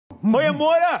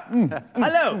Goeiemorgen.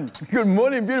 Hello. Good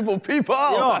morning, beautiful people.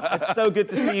 Yeah, it's so good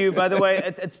to see you. By the way,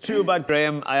 it's true about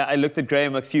Graham. I looked at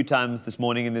Graham a few times this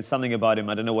morning, and there's something about him.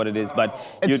 I don't know what it is, but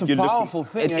it's a powerful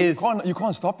thing. It is. You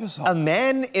can't stop yourself. A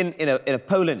man in a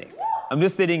polo neck. I'm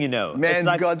just letting you know. Man's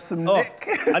got some neck.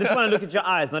 I just want to look at your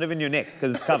eyes, not even your neck,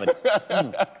 because it's covered.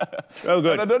 So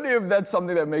good. But I don't know if that's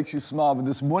something that makes you smile, but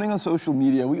this morning on social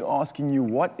media, we're asking you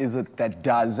what is it that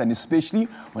does, and especially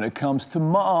when it comes to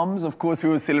moms. Of course, we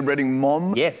were celebrating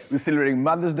Mom. Yes. We're celebrating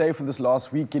Mother's Day for this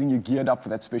last week, getting you geared up for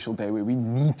that special day where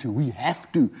we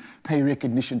have to pay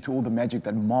recognition to all the magic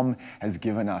that Mom has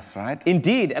given us, right?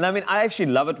 Indeed. And I mean, I actually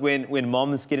love it when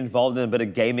moms get involved in a bit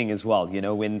of gaming as well. You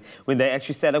know, when they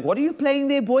actually say, like, what are you playing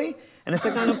there, boy? And it's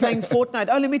like, I'm playing Fortnite.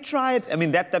 Oh, let me try it. I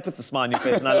mean, that puts a smile on your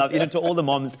face. And I love, to all the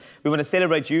moms, we want to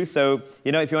celebrate you. So,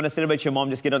 if you want to celebrate your mom,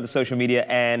 just get onto social media.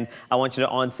 And I want you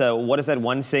to answer, what is that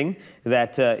one thing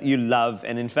that you love?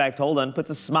 And in fact, hold on, puts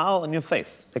a smile on your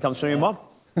face that comes from your mom.